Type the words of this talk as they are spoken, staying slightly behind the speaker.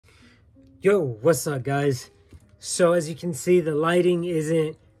Yo, what's up, guys? So as you can see, the lighting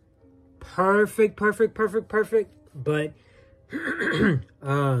isn't perfect, but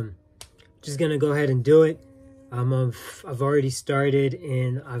just gonna go ahead and do it. I've already started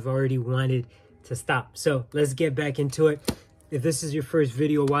and I've already wanted to stop. So let's get back into it. If this is your first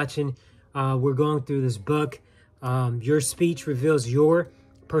video watching, we're going through this book. Your Speech Reveals Your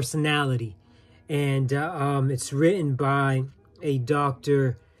Personality. And it's written by a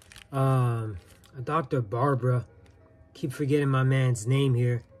Dr. Barbara. Keep forgetting my man's name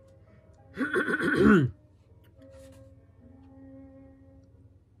here.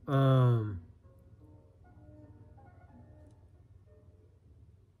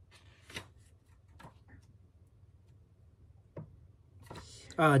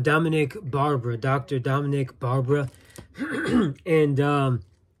 Dr. Dominic Barbara. And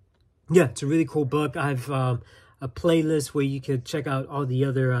yeah, it's a really cool book. I've a playlist where you could check out all the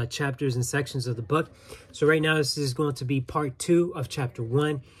other chapters and sections of the book. So right now, this is going to be part 2 of chapter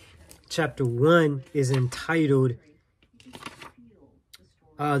 1. Chapter 1 is entitled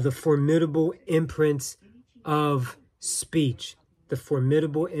The Formidable Imprints of Speech. The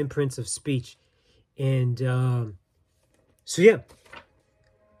Formidable Imprints of Speech. And so yeah.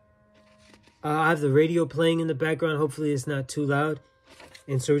 I have the radio playing in the background. Hopefully it's not too loud.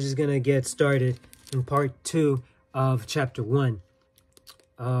 And so we're just going to get started in part 2 of chapter 1.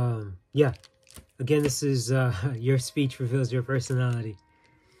 Yeah. Again, this is Your Speech Reveals Your Personality.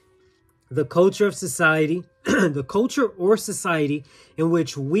 The culture of society, the culture or society in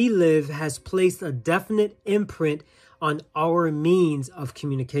which we live has placed a definite imprint on our means of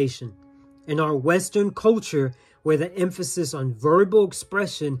communication. In our Western culture, where the emphasis on verbal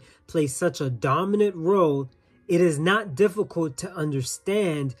expression plays such a dominant role, it is not difficult to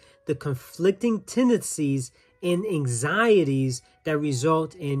understand the conflicting tendencies and anxieties that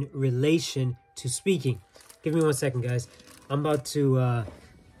result in relation to speaking. Give me 1 second, guys. I'm about to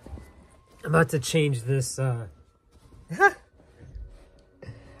change this.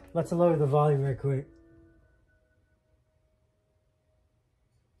 Let's lower the volume real quick,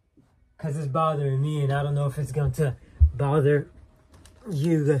 because it's bothering me, and I don't know if it's going to bother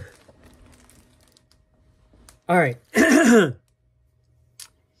you. All right.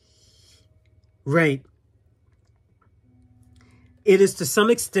 Right. It is to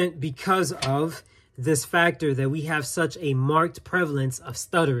some extent because of this factor that we have such a marked prevalence of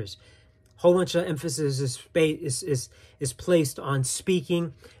stutterers. Whole bunch of emphasis is placed on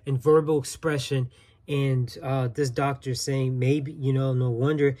speaking and verbal expression. And this doctor is saying maybe, no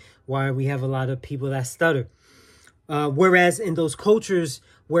wonder why we have a lot of people that stutter. Whereas in those cultures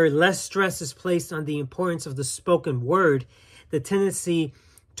where less stress is placed on the importance of the spoken word, the tendency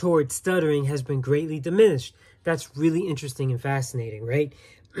toward stuttering has been greatly diminished. That's really interesting and fascinating, right?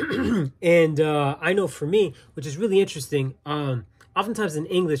 And I know for me, which is really interesting, oftentimes in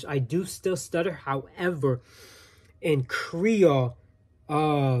English, I do still stutter. However, in Creole,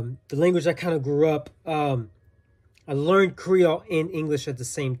 the language I kind of grew up, I learned Creole and English at the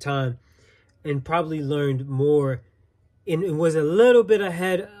same time, and probably learned more, and was a little bit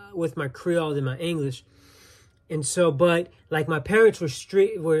ahead with my Creole than my English. And so, but like my parents were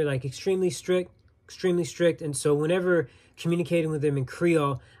like extremely strict. And so whenever communicating with them in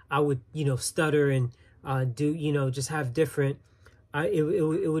Creole, I would, stutter and just have different,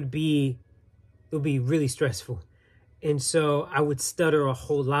 it would be really stressful. And so I would stutter a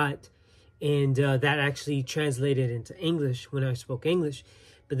whole lot, and that actually translated into English when I spoke English.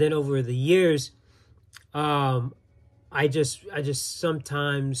 But then over the years, I just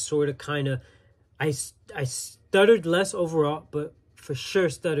sometimes sort of kind of, I stuttered less overall, but for sure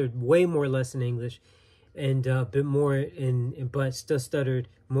stuttered way more less in English, and a bit more but still stuttered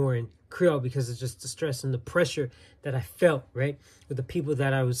more in Creole because of just the stress and the pressure that I felt, right, with the people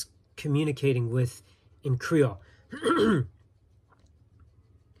that I was communicating with in Creole.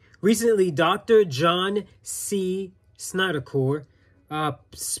 Recently, Dr. John C. Snydercore,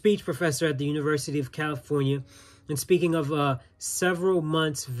 speech professor at the University of California, and speaking of a several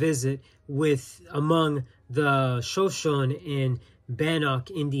months visit with among the Shoshone and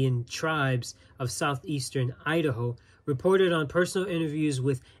Bannock Indian tribes of southeastern Idaho, reported on personal interviews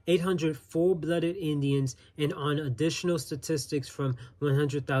with 800 full-blooded Indians and on additional statistics from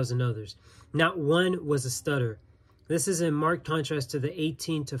 100,000 others. Not one was a stutterer. This is in marked contrast to the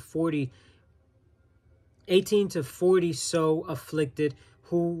 18 to 40 so afflicted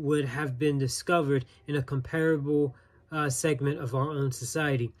who would have been discovered in a comparable segment of our own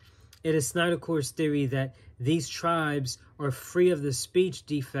society. It is Snydercore's theory that these tribes are free of the speech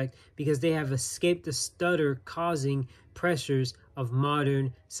defect because they have escaped the stutter causing pressures of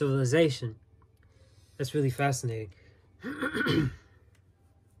modern civilization. That's really fascinating.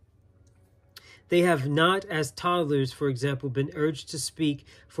 They have not, as toddlers, for example, been urged to speak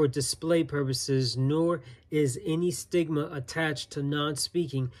for display purposes, nor is any stigma attached to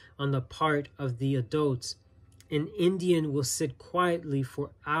non-speaking on the part of the adults. An Indian will sit quietly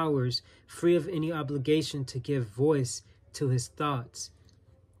for hours, free of any obligation to give voice to his thoughts.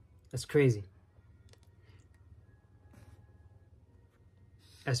 That's crazy.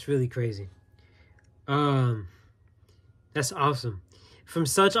 That's really crazy. That's awesome. From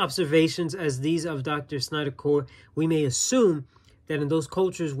such observations as these of Dr. Snyder-Core, we may assume that in those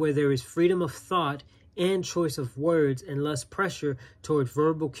cultures where there is freedom of thought and choice of words and less pressure toward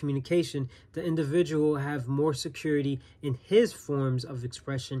verbal communication, the individual will have more security in his forms of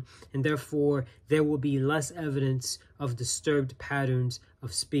expression, and therefore there will be less evidence of disturbed patterns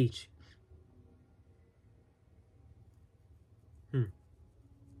of speech.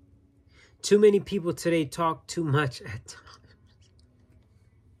 Too many people today talk too much at times.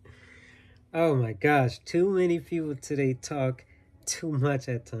 Oh my gosh, too many people today talk too much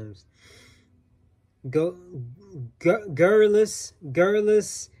at times. Garrulous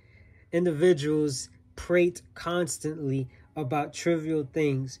individuals prate constantly about trivial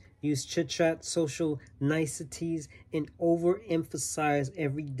things, use chit-chat, social niceties, and overemphasize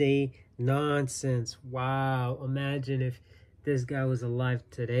everyday nonsense. Wow, imagine if this guy was alive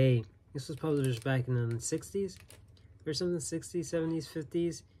today. This was published back in the 60s or something, 60s, 70s,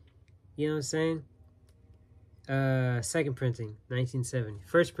 50s. You know what I'm saying? Second printing, 1970.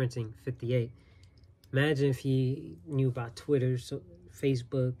 First printing, 58. Imagine if he knew about Twitter, so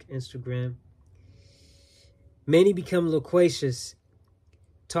Facebook, Instagram. Many become loquacious,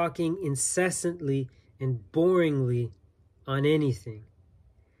 talking incessantly and boringly on anything.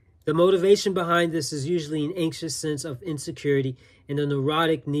 The motivation behind this is usually an anxious sense of insecurity and a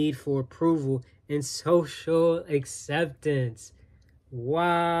neurotic need for approval and social acceptance.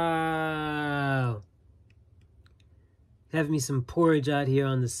 Wow. Have me some porridge out here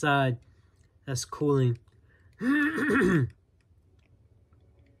on the side. That's cooling.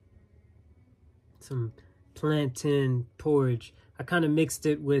 Some plantain porridge. I kind of mixed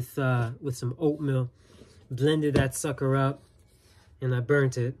it with some oatmeal, blended that sucker up, and I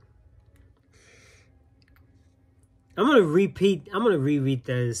burnt it. I'm gonna reread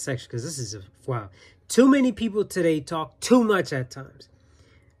that section because this is wow. Too many people today talk too much at times.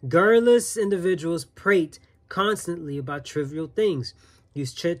 Garrulous individuals prate constantly about trivial things,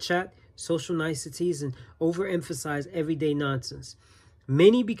 use chit-chat, social niceties, and overemphasize everyday nonsense.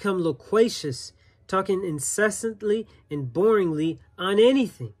 Many become loquacious, talking incessantly and boringly on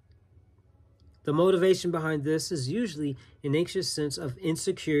anything. The motivation behind this is usually an anxious sense of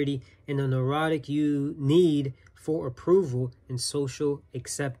insecurity and a neurotic need for approval and social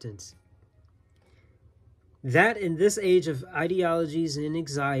acceptance. That in this age of ideologies and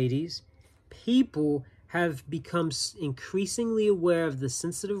anxieties, people have become increasingly aware of the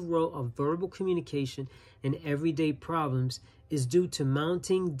sensitive role of verbal communication in everyday problems is due to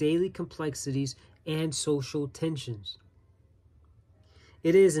mounting daily complexities and social tensions.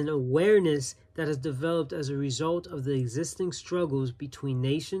 It is an awareness that has developed as a result of the existing struggles between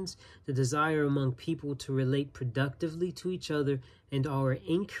nations, the desire among people to relate productively to each other, and our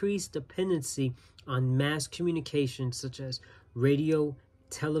increased dependency on mass communication such as radio,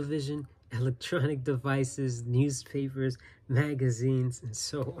 television, electronic devices, newspapers, magazines, and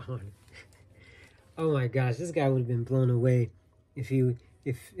so on. Oh my gosh, this guy would have been blown away if you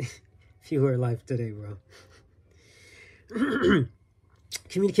were alive today, bro.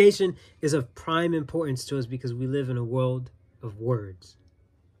 Communication is of prime importance to us because we live in a world of words.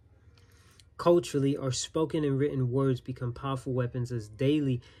 Culturally, our spoken and written words become powerful weapons as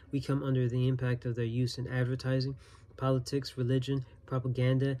daily we come under the impact of their use in advertising, politics, religion,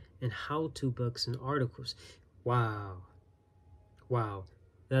 propaganda, and how-to books and articles. Wow. Wow.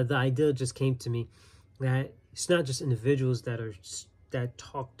 The idea just came to me that it's not just individuals that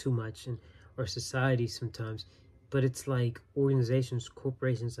talk too much in our society sometimes, but it's like organizations,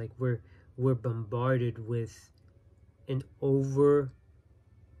 corporations, like we're bombarded with an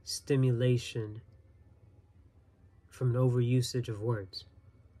overstimulation from an overusage of words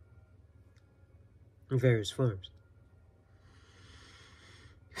in various forms.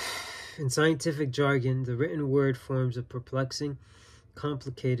 In scientific jargon, the written word forms a perplexing,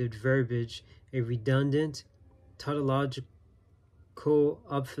 complicated verbiage, a redundant, tautological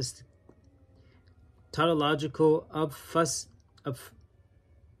obfuscating.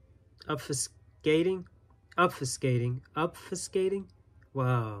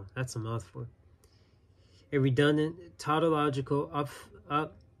 Wow, that's a mouthful. a redundant, tautological,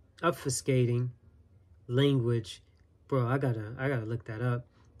 obfuscating language. Bro, I gotta look that up.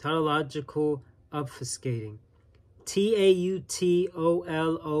 Tautological obfuscating.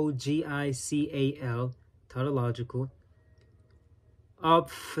 Tautological. Tautological.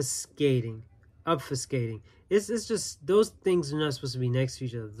 Obfuscating. It's just, those things are not supposed to be next to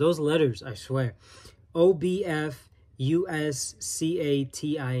each other. Those letters, I swear.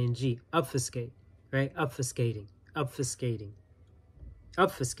 obfuscating. Obfuscate. Right? Obfuscating.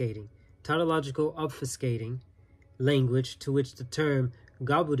 Tautological obfuscating language to which the term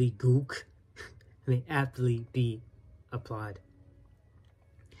gobbledygook may aptly be applied.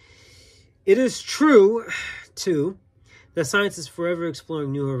 It is true, too, that science is forever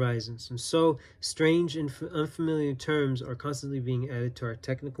exploring new horizons, and so strange and unfamiliar terms are constantly being added to our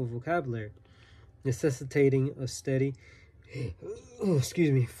technical vocabulary, necessitating a steady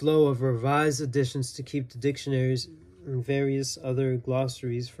flow of revised additions to keep the dictionaries and various other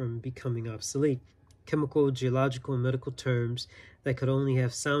glossaries from becoming obsolete. Chemical, geological, and medical terms that could only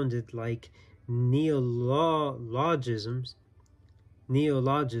have sounded like neologisms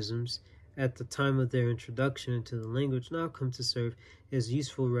at the time of their introduction into the language now come to serve as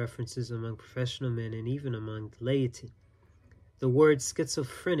useful references among professional men and even among the laity. The word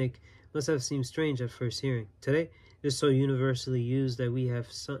schizophrenic must have seemed strange at first hearing. Today, it is so universally used that we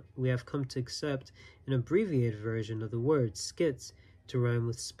have come to accept an abbreviated version of the word skits to rhyme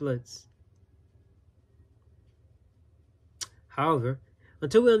with splits. However,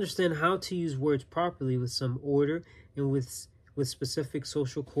 until we understand how to use words properly with some order and with specific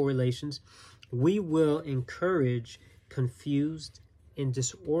social correlations, we will encourage confused and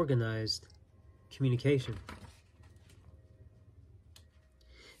disorganized communication.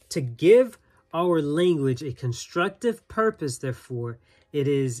 To give our language a constructive purpose, therefore, it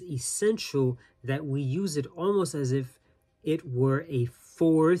is essential that we use it almost as if it were a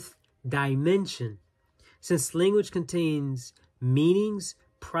fourth dimension. Since language contains meanings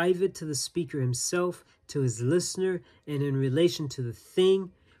private to the speaker himself, to his listener, and in relation to the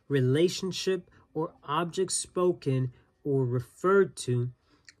thing, relationship, or object spoken or referred to,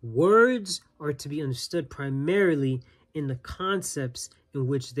 words are to be understood primarily in the concepts in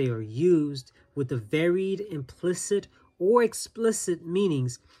which they are used, with the varied implicit or explicit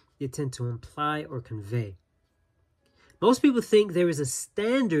meanings they tend to imply or convey. Most people think there is a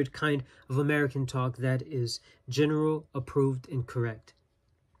standard kind of American talk that is general, approved, and correct.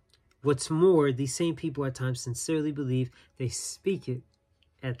 What's more, these same people at times sincerely believe they speak it,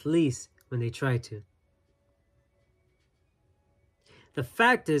 at least when they try to. The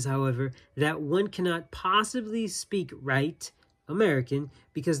fact is, however, that one cannot possibly speak right American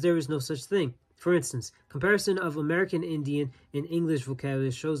because there is no such thing. For instance, comparison of American Indian and English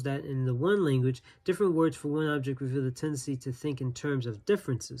vocabulary shows that in the one language, different words for one object reveal the tendency to think in terms of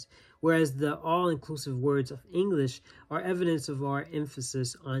differences, whereas the all-inclusive words of English are evidence of our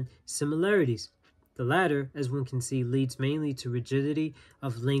emphasis on similarities. The latter, as one can see, leads mainly to rigidity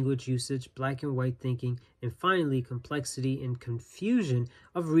of language usage, black and white thinking, and finally complexity and confusion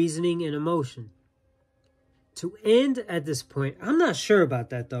of reasoning and emotion. To end at this point, I'm not sure about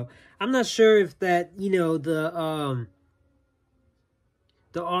that though. I'm not sure if that, the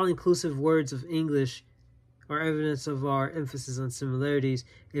all-inclusive words of English are evidence of our emphasis on similarities.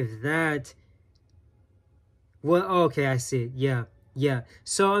 If that, well, okay, I see it. Yeah.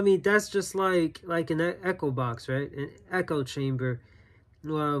 So I mean, that's just like an echo box, right? An echo chamber,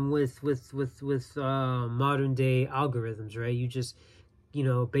 with modern day algorithms, right? You just,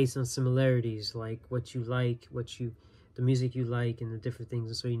 based on similarities, like the music you like and the different things,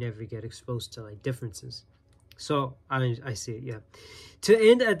 and so you never get exposed to like differences. So I see it, yeah. To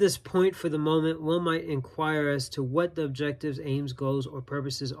end at this point for the moment, one might inquire as to what the objectives, aims, goals, or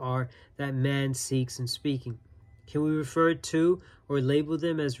purposes are that man seeks in speaking. Can we refer to or label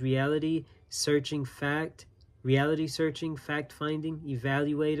them as reality searching, fact-finding,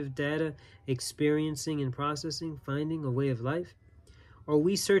 evaluative data, experiencing and processing, finding a way of life? Are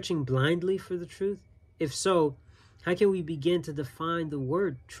we searching blindly for the truth? If so, how can we begin to define the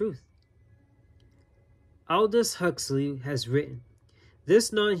word truth? Aldous Huxley has written,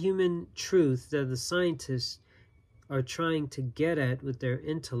 "This non-human truth that the scientists are trying to get at with their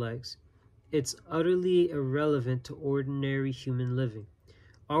intellects, it's utterly irrelevant to ordinary human living.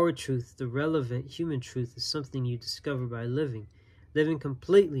 Our truth, the relevant human truth, is something you discover by living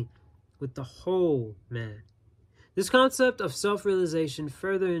completely with the whole man." This concept of self-realization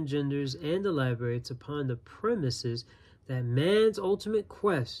further engenders and elaborates upon the premises that man's ultimate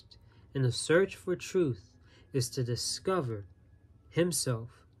quest in the search for truth is to discover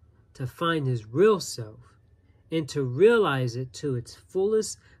himself, to find his real self, and to realize it to its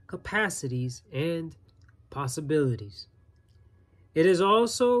fullest capacities and possibilities. It is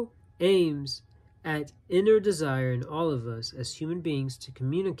also aims at inner desire in all of us as human beings to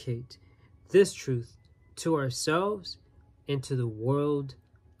communicate this truth to ourselves and to the world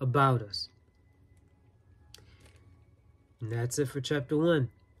about us. And that's it for chapter 1.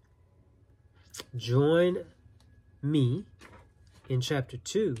 Join me in chapter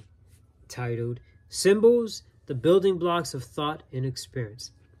 2, titled Symbols, the Building Blocks of Thought and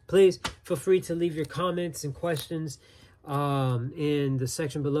Experience. Please feel free to leave your comments and questions in the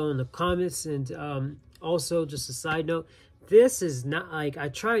section below in the comments. And also, just a side note, this is not like, I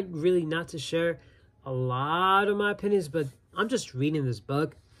tried really not to share a lot of my opinions, but I'm just reading this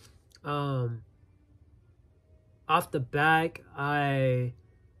book. Off the back, I've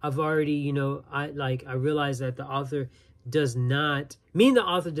already, I realized that the author does not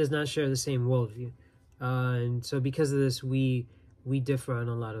share the same worldview. And so because of this, we differ on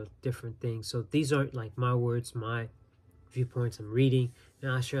a lot of different things. So these aren't like my words, my viewpoints I'm reading,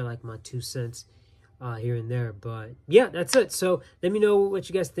 and I share like my 2 cents here and there. But yeah, that's it. So let me know what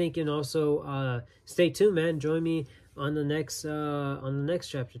you guys think, and also stay tuned, man. Join me on the next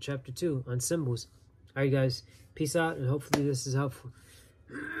chapter, chapter 2, on symbols. All right, guys, peace out, and hopefully this is helpful.